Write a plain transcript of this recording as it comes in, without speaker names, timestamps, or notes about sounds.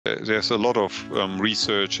There's a lot of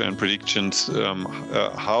research and predictions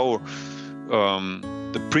how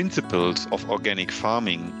the principles of organic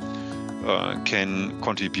farming can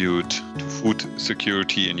contribute to food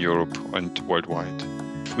security in Europe and worldwide.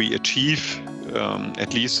 If we achieve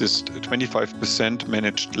at least this 25%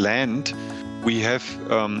 managed land, we have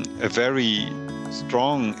a very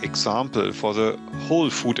strong example for the whole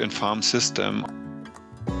food and farm system.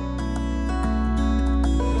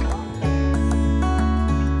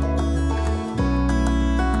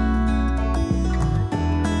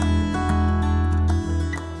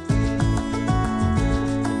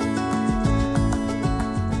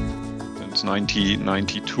 Since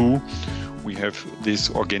 1992, we have this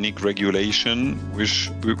organic regulation which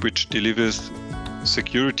delivers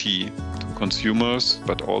security to consumers,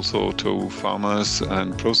 but also to farmers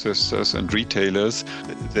and processors and retailers.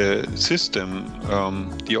 The system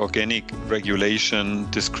the organic regulation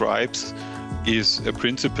describes is a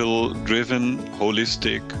principle-driven,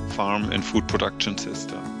 holistic farm and food production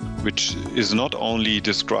system, which is not only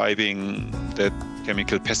describing that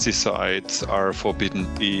chemical pesticides are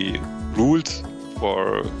forbidden. The rules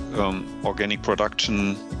for organic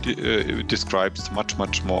production describes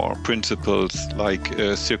much more principles like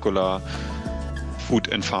circular food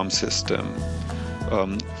and farm system,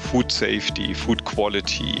 food safety, food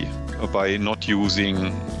quality, by not using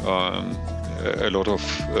a lot of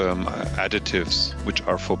additives which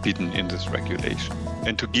are forbidden in this regulation.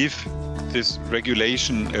 And to give this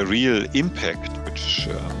regulation a real impact which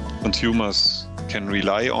consumers can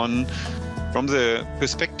rely on, from the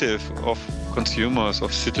perspective of consumers,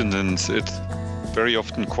 of citizens, it's very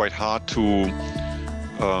often quite hard to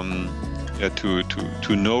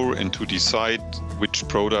know and to decide which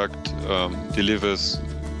product delivers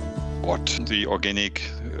what. The organic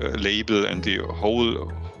label and the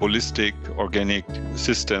whole holistic organic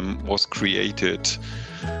system was created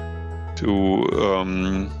to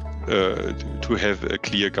have a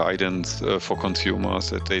clear guidance for consumers,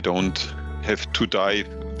 that they don't have to dive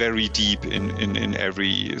very deep in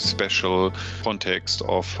every special context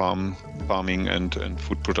of farming and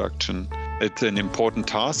food production. It's an important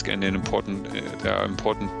task, and there are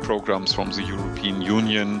important programs from the European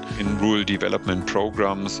Union in rural development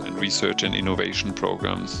programs and research and innovation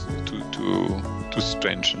programs to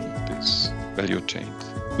strengthen this value chain.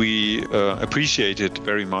 We appreciate it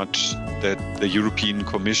very much that the European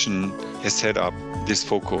Commission has set up this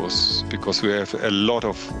focus, because we have a lot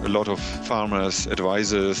of farmers,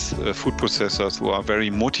 advisors, food processors who are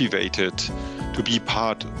very motivated to be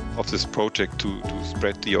part of this project to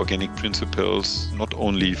spread the organic principles, not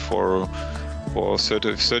only for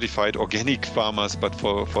certified organic farmers, but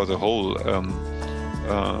for the whole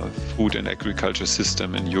food and agriculture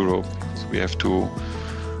system in Europe. So we have to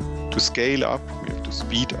scale up, we have to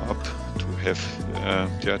speed up, to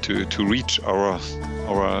have to reach our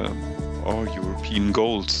European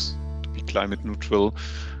goals, to be climate neutral,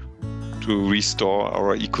 to restore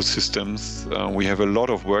our ecosystems. We have a lot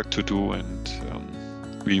of work to do, and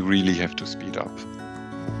we really have to speed up.